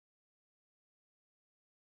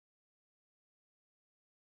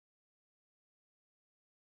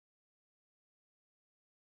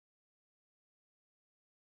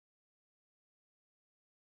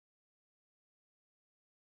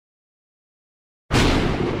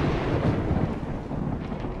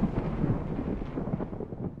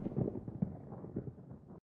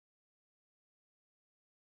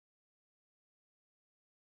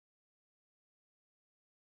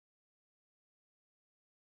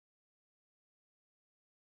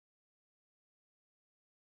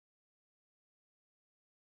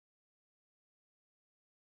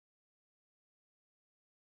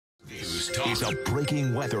News is a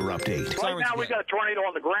breaking weather update. Right now, we've got a tornado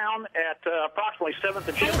on the ground at approximately 7th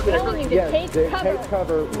and I'm Jupiter. telling you to take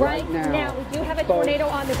cover right now. We do have a tornado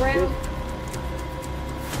on the ground.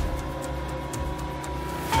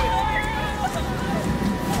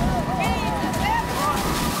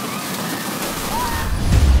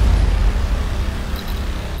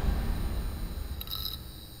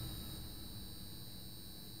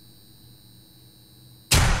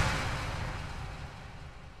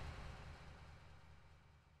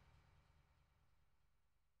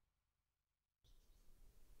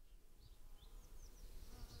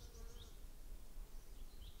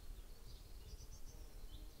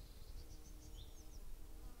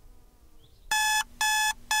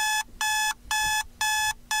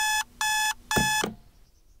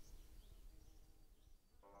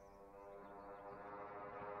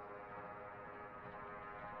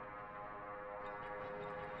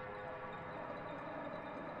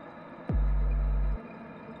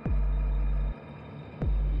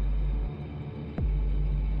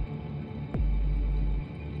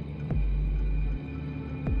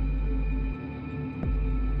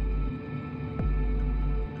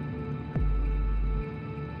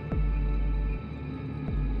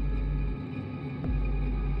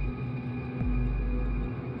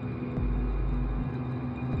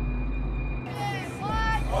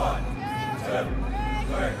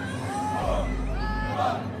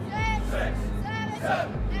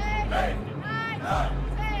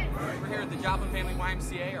 We're here at the Joplin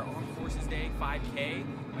YMCA, our Armed Forces Day 5K.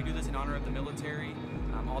 We do this in honor of the military,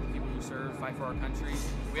 all the people who serve, fight for our country.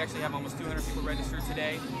 We actually have almost 200 people registered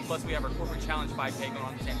today, plus we have our Corporate Challenge 5K going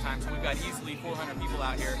on at the same time. So we've got easily 400 people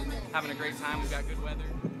out here having a great time. We've got good weather.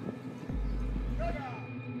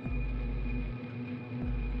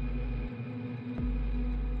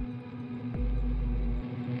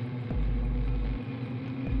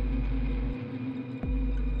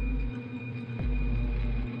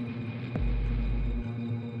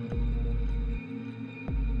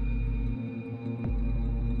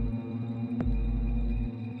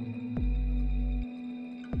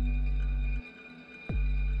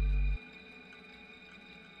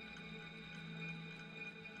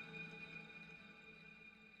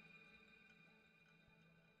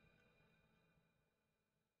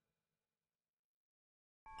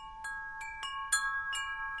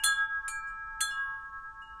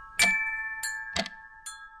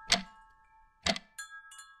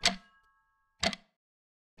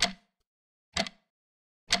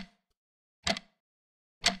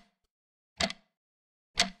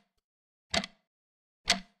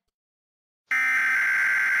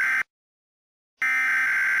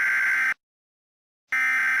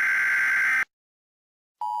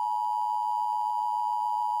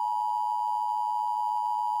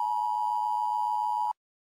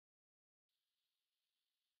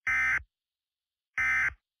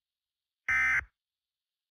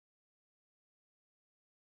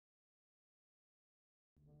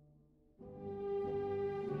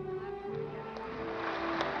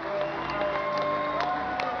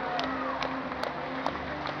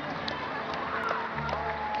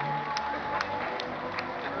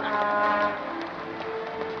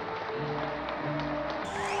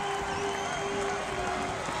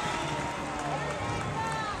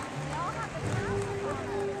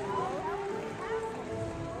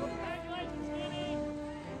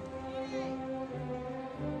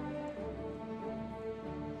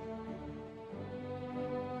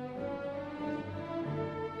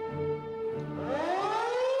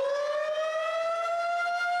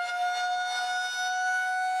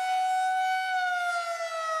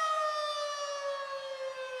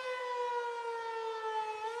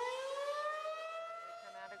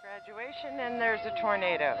 Graduation, and there's a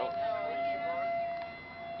tornado. Down?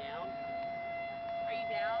 Are you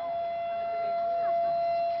down?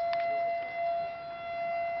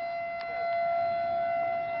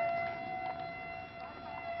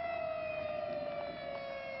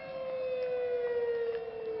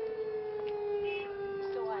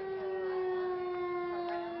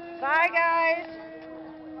 Bye, guys.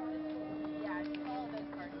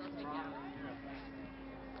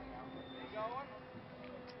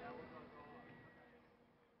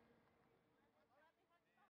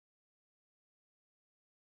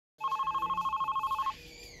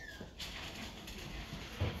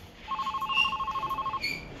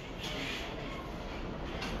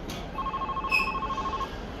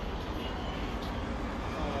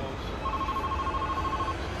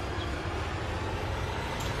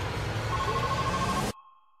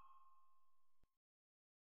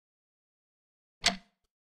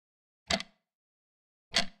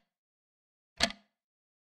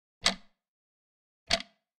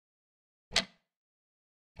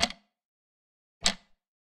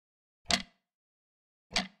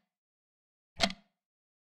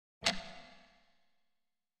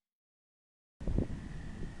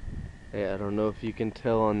 Hey, I don't know if you can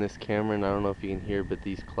tell on this camera, and I don't know if you can hear, but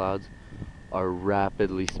these clouds are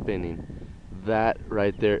rapidly spinning. That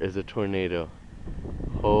right there is a tornado.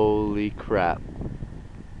 Holy crap.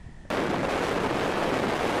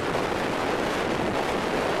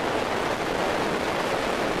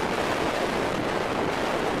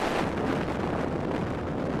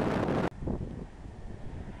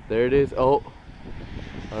 There it is. Oh,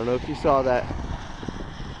 I don't know if you saw that.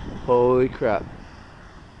 Holy crap.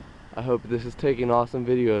 I hope this is taking awesome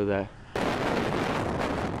video of that.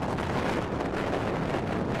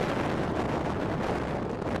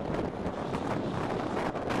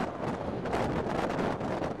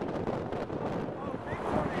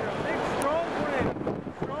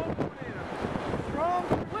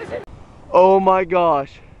 Oh my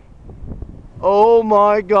gosh. Oh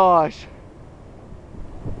my gosh.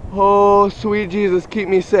 Oh, sweet Jesus, keep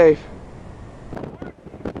me safe.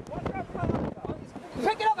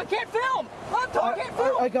 Pick it up, I can't film! I can't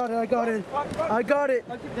film! I got it, I got it. I got it.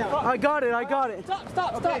 I got it, I got it.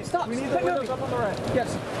 Stop. We need the windows up on the right.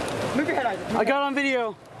 Yes. Move your head, Isaac. I got on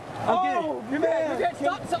video. Oh, your head.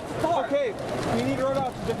 Stop the car. Okay, we need road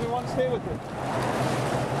options if we want to stay with it.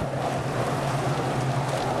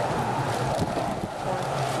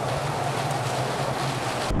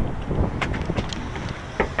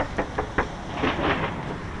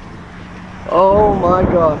 Oh my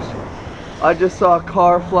gosh. I just saw a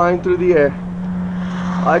car flying through the air.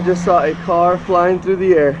 I just saw a car flying through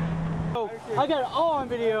the air. Oh, I got it all on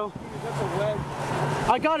video.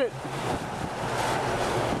 I got it.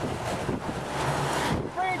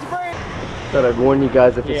 Thought I'd warn you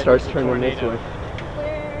guys if it starts turning this way.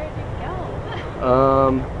 Where'd it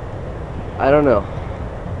go? I don't know.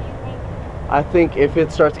 I think if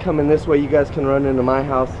it starts coming this way, you guys can run into my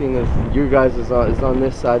house, seeing as your guys is on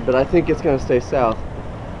this side, but I think it's gonna stay south.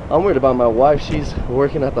 I'm worried about my wife. She's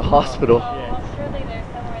working at the hospital. Well, surely there's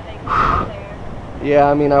somewhere they can go there.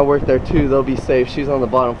 Yeah, I mean, I work there too. They'll be safe. She's on the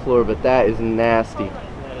bottom floor, but that is nasty.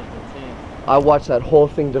 I watched that whole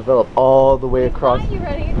thing develop all the way across. You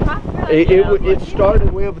ready to talk about It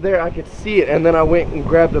started way over there. I could see it, and then I went and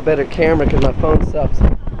grabbed a better camera because my phone sucks.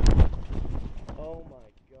 Oh my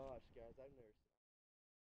gosh, guys! I've never.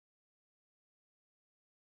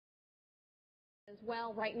 As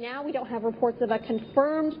well, right now we don't have reports of a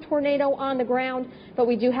confirmed tornado on the ground, but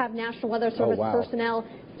we do have National Weather Service personnel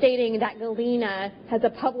stating that Galena has a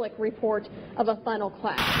public report of a funnel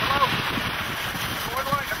cloud. Going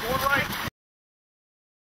right, I'm going right.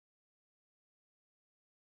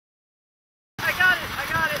 I got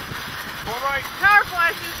it. Going right. Power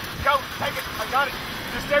flashes. Go, take it. I got it.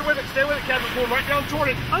 Just stay with it, Kevin. Going right down toward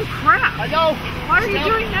it. Oh crap. I know. Why are you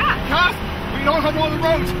doing that? Because we don't have one of the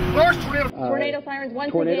roads. There's tornado. Tornado sirens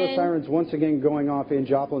once Tornado again. sirens once again going off in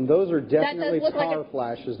Joplin. Those are definitely look like power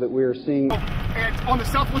flashes that we are seeing. And on the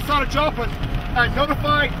southwest side of Joplin,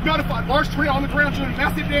 notify. Large tornado on the ground doing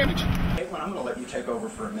massive damage. I'm going to let you take over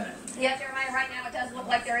for a minute. Yeah, Jeremiah, right now it does look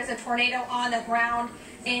like there is a tornado on the ground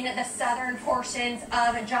in the southern portions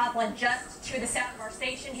of Joplin, just to the south of our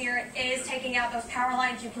station here. It is taking out those power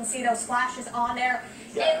lines. You can see those flashes on there.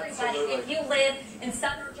 Yeah, everybody, absolutely. If you live in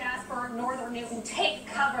southern Jasper, northern Newton, take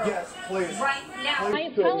cover. Yes, please. Right now. I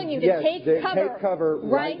am telling you to take cover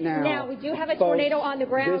right now. We do have a tornado on the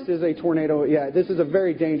ground. This is a tornado. Yeah, this is a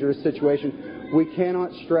very dangerous situation. We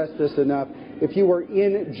cannot stress this enough. If you are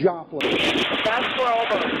in Joplin. That's 12.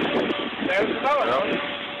 There's the boat. Yep.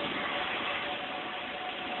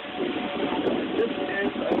 This is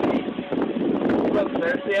a look,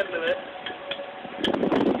 there's the end of it.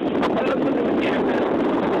 Let's look at the camera.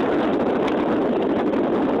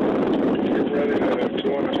 Get ready to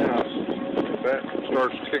go in the house. If that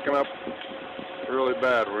starts kicking up really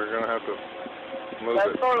bad, we're going to have to move it.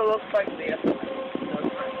 That sort of looks like this.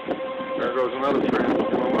 There goes another tree.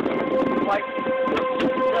 Like, oh,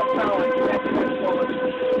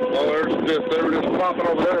 they were just popping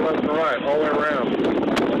over there left and right, all the way around.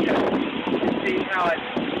 See how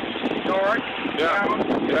it's north?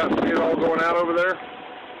 Yeah, see it all going out over there?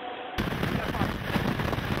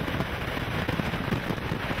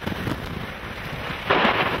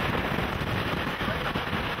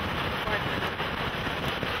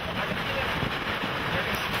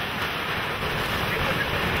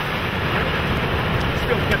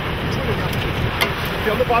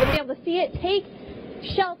 Be able to see it. Take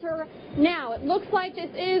shelter now. It looks like this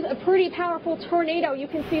is a pretty powerful tornado. You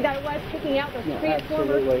can see that it was kicking out those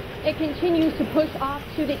transformers. It continues to push off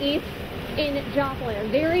to the east in Joplin. A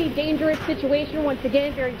very dangerous situation once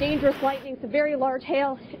again. Very dangerous lightning. Some very large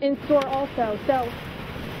hail in store also. So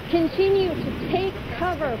continue to take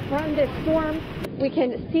cover from this storm. We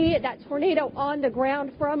can see that tornado on the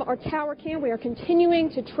ground from our tower cam. We are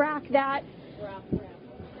continuing to track that.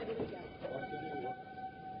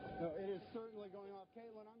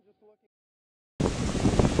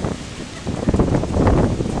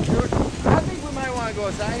 I think we might want to go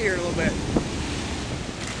outside here a little bit.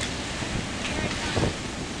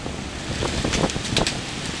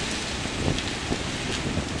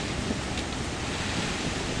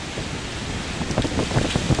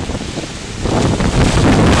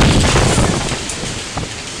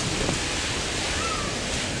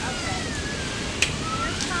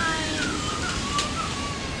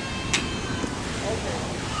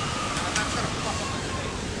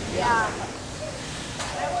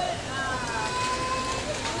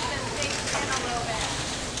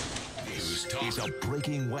 Is a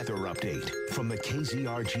breaking weather update from the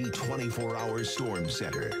KZRG 24-hour Storm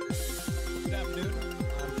Center. Good afternoon.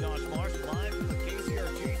 I'm Josh Marsh, live from the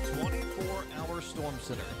KZRG 24-hour Storm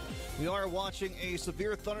Center. We are watching a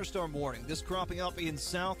severe thunderstorm warning. This cropping up in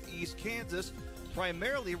southeast Kansas.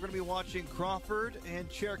 Primarily, we're going to be watching Crawford and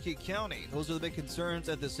Cherokee County. Those are the big concerns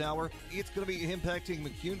at this hour. It's going to be impacting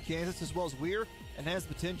McCune, Kansas, as well as Weir, and has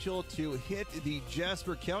the potential to hit the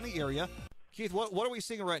Jasper County area. Keith, what are we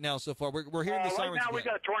seeing right now so far? We're hearing the sirens. Right now, we've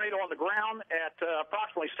got a tornado on the ground at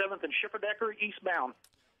approximately 7th and Schifferdecker, eastbound.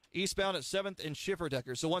 Eastbound at 7th and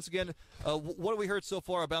Schifferdecker. So once again, what have we heard so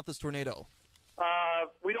far about this tornado?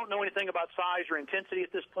 We don't know anything about size or intensity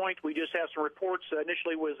at this point. We just have some reports.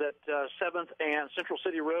 Initially was at 7th and Central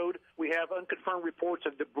City Road. We have unconfirmed reports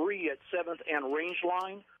of debris at 7th and Range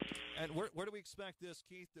Line. And where do we expect this,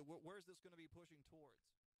 Keith? Where is this going to be pushing towards?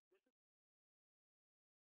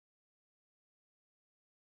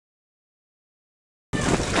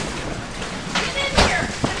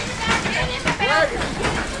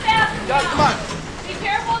 Guys, come on. Be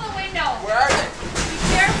careful of the window. Where are they? Be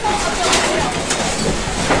careful of the window.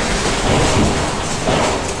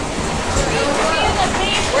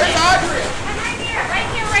 Where's Audrey? Right here, right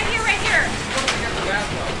here, right here, right here. Get in the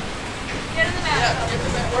bathtub. Get in the bathtub. Yeah, get in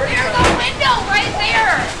the bathtub. There's a window right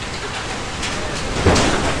there.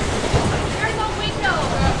 There's a window.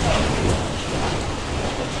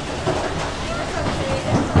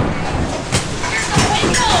 There's a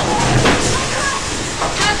window.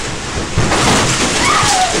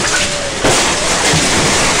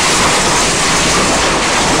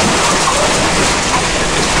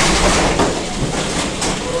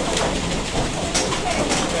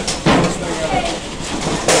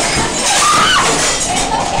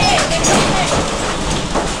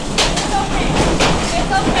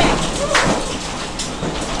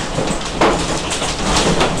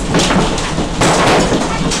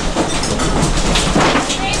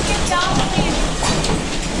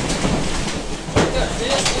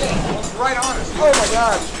 Right on us. Oh my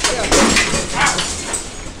God.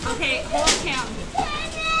 Okay, hold count.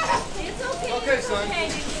 It's okay. Okay, son. Okay.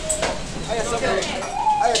 I had something.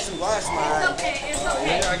 I had some glass in my eye. It's okay. It's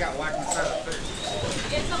okay. Yeah, I got whacked in the side of the face.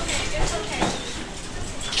 It's okay. It's okay.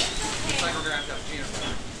 It's like we're gonna have to have peanut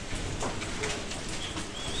butter.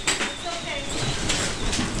 It's okay.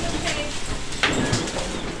 It's okay.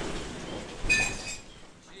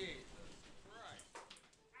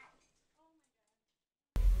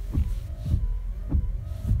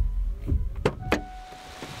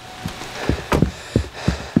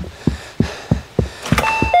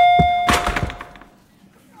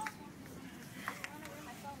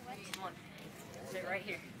 Sit right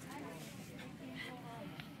here.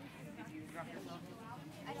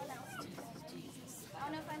 I don't know. I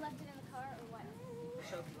don't know if I left it in the car or what.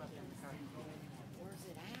 Sophie left it in the car. Where's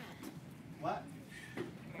it at? What?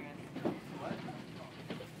 What?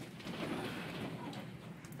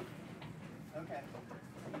 Okay.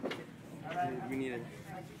 All right. We need it.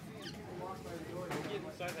 Get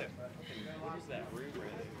inside that. What is that room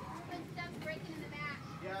right there? When stuff's breaking in the back.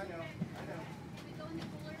 Yeah, I know. I know. Can we go in the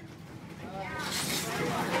cooler?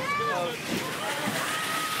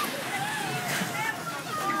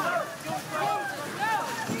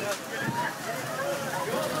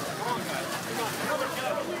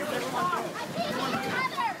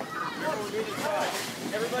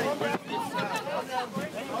 Everybody,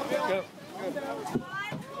 go.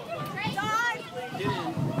 Get in.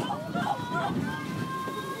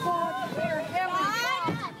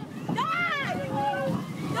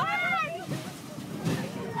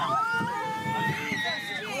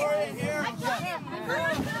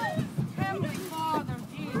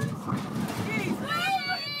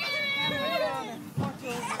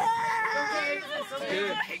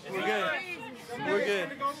 We're good.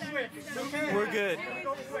 Okay. We're good. It's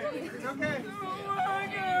okay. It's okay.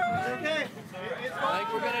 I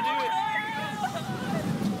think we're gonna do it.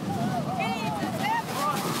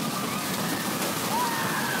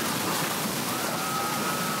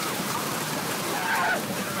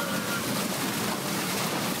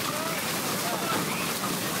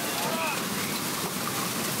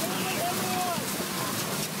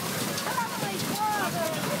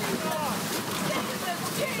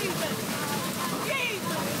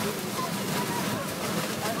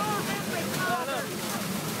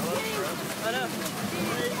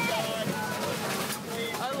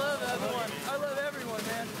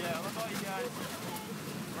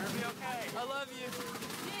 I love you.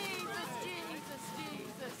 Jesus, Jesus,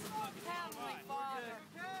 Jesus. Heavenly Father.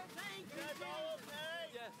 Thank you, Jesus.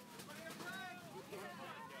 Yes.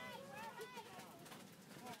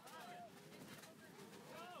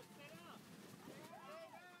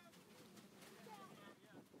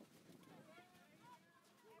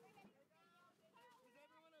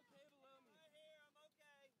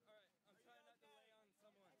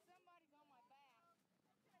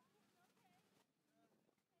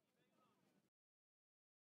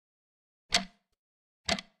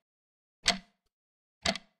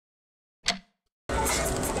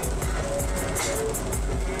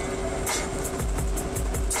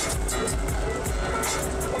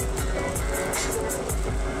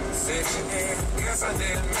 Sitting here, guess I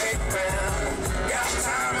didn't make well. Got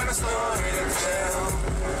time and a story to tell.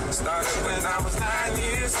 Started when I was 9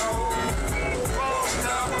 years old. Woke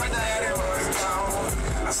up when daddy was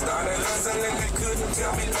gone. I started hustling and couldn't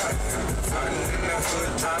tell me nothing. Frontin' in the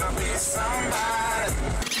hood trying to be somebody.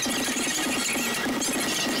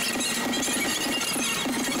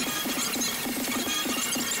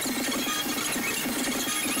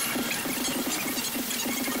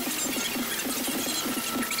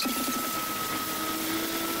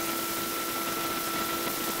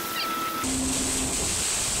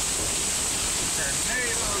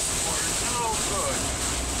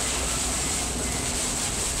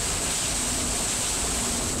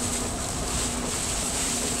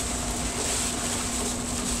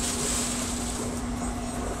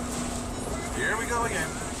 Here we go again.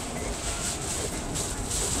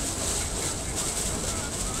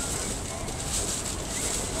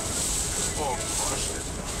 Oh, crushed it.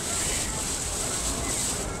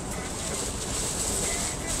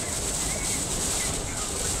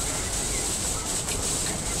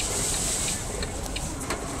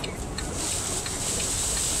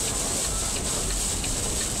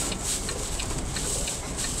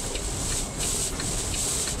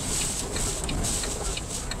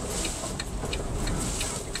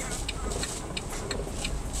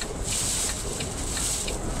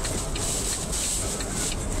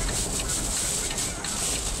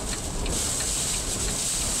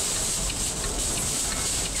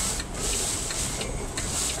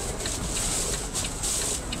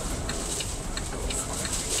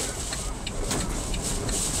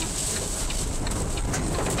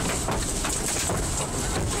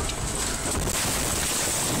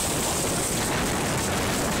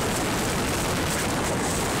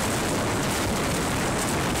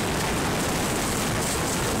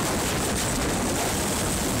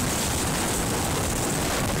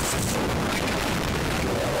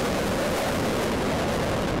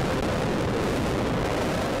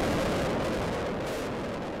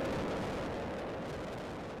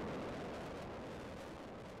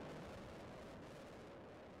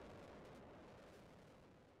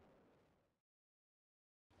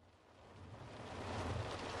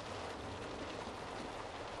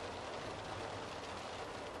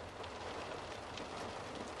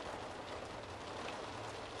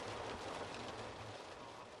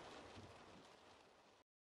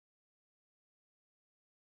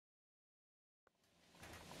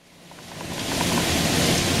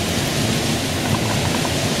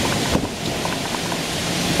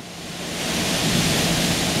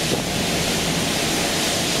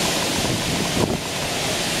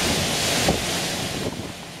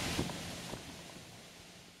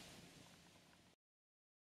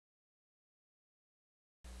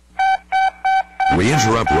 We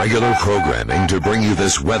interrupt regular programming to bring you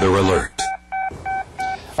this weather alert.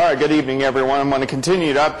 All right, good evening, everyone. I'm going to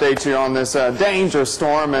continue to update you on this dangerous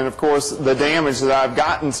storm and, of course, the damage that I've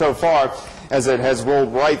gotten so far as it has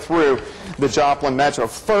rolled right through the Joplin Metro.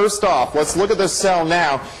 First off, let's look at this cell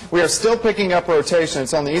now. We are still picking up rotation.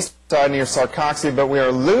 It's on the east side near Sarcoxy, but we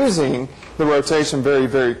are losing the rotation very,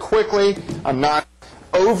 very quickly. I'm not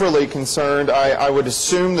overly concerned. I would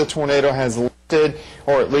assume the tornado has lifted,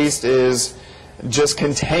 or at least is just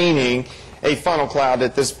containing a funnel cloud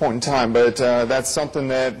at this point in time, but that's something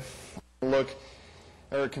that look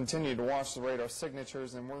or continue to watch the radar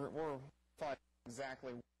signatures, and we're finding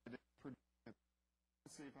exactly what it is.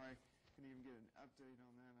 Let's see if I can even get an update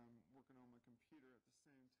on that. I'm working on my computer at the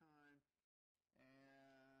same time. And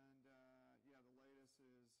yeah, the latest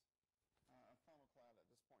is a funnel cloud at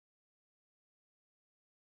this point.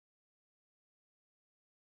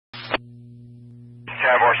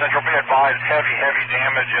 Jaguar Central P5 is heavy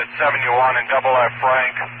damage at 71 and Double F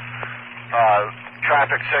Frank.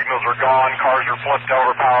 Traffic signals are gone, cars are flipped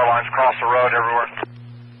over, power lines across the road everywhere.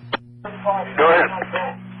 Go ahead.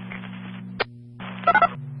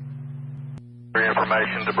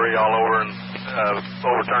 Information, debris all over and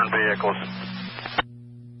overturned vehicles.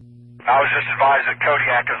 I was just advised that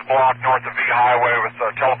Kodiak is blocked north of V Highway with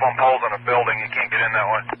telephone poles and a building. You can't get in that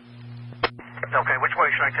way. Okay, which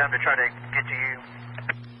way should I come to try to get to you?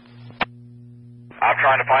 I'm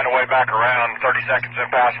trying to find a way back around. 30 seconds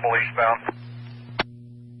impassable eastbound.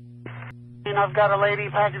 And I've got a lady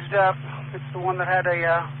packaged up. It's the one that had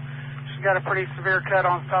she's got a pretty severe cut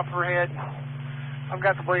on the top of her head. I've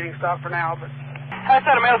got the bleeding stopped for now, but. I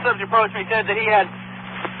said a male subject approached me, said that he had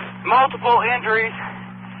multiple injuries,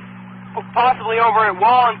 possibly over at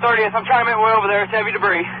Wall and 30th. I'm trying to make my way over there. It's heavy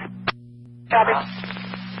debris. Copy.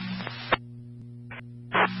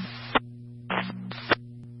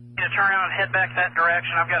 Turn around and head back that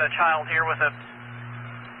direction. I've got a child here with a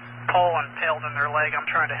pole impaled in their leg. I'm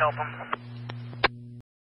trying to help them.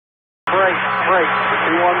 Great.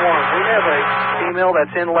 211. We have a female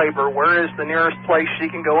that's in labor. Where is the nearest place she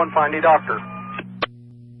can go and find a doctor?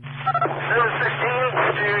 716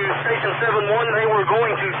 to Station 71. They were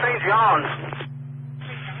going to St. John's.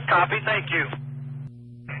 Copy. Thank you.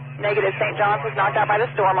 Negative. St. John's was knocked out by the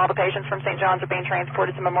storm. All the patients from St. John's are being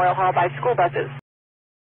transported to Memorial Hall by school buses.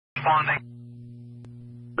 Responding.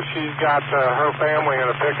 She's got her family in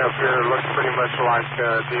a pickup here. It looks pretty much like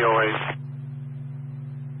DOA.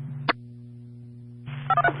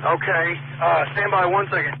 Okay, stand by 1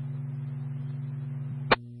 second.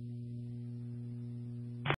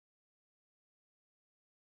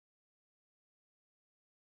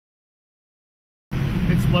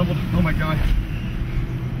 It's leveled. Oh my God.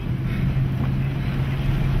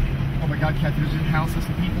 Oh my God, Kathy, there's a house with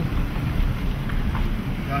some people. Oh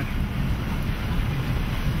my God.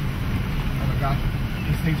 Oh my God.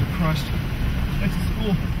 These things are crushed. That's a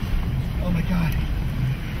school. Oh my God.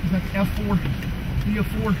 Is that F4?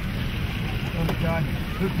 F4. Oh my God.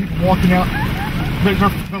 There's people walking out.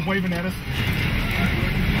 They're waving at us.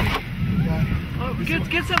 Oh God. Oh,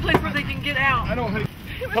 get someplace where they can get out. I don't know.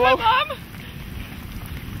 Hello? Mom?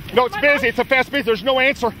 No, it's busy. It's a fast busy. There's no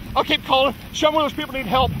answer. I'll keep calling. Show me where those people need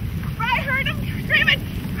help. I heard them screaming,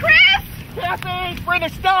 Chris! Kathy, bring their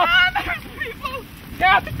stuff. Mom, there's people.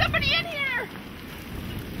 Kathy. There's somebody in here.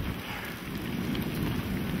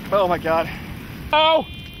 Oh my God. Oh.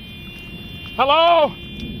 Hello?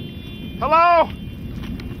 Hello?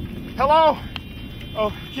 Hello? Oh,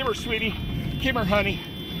 come here, sweetie. Come here, honey.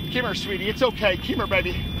 Come here, sweetie. It's okay. Come here,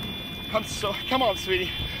 baby. Come on,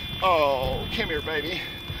 sweetie. Oh, come here, baby.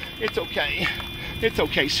 It's okay. It's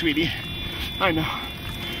okay, sweetie. I know.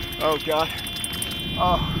 Oh, God.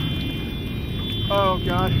 Oh. Oh,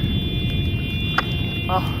 God.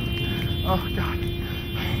 Oh, God.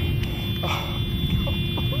 Oh.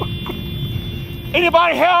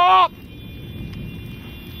 Anybody help?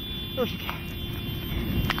 There's a guy.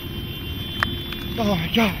 Oh my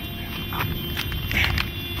God.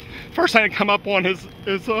 First thing to come up on is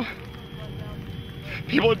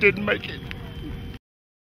people that didn't make it.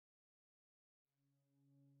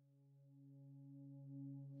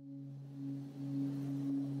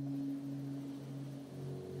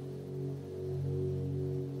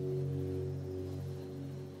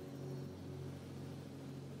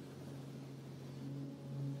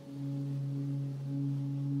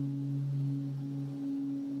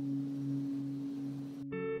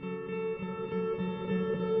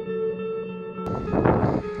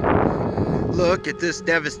 Look at this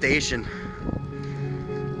devastation.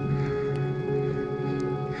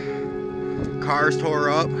 Cars tore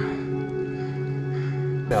up.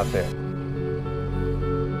 Out there.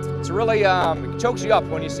 It's really it chokes you up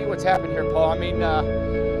when you see what's happened here, Paul. I mean,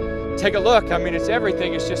 take a look. I mean, it's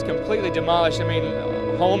everything. It's just completely demolished. I mean,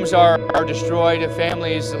 homes are destroyed.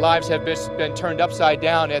 Families' lives have been turned upside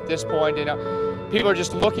down at this point. And people are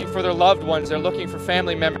just looking for their loved ones. They're looking for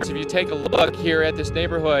family members. If you take a look here at this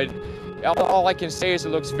neighborhood, all I can say is it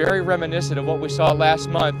looks very reminiscent of what we saw last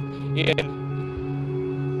month in,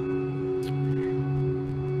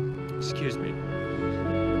 excuse me,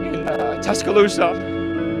 in Tuscaloosa.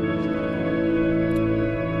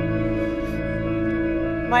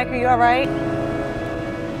 Mike, are you all right?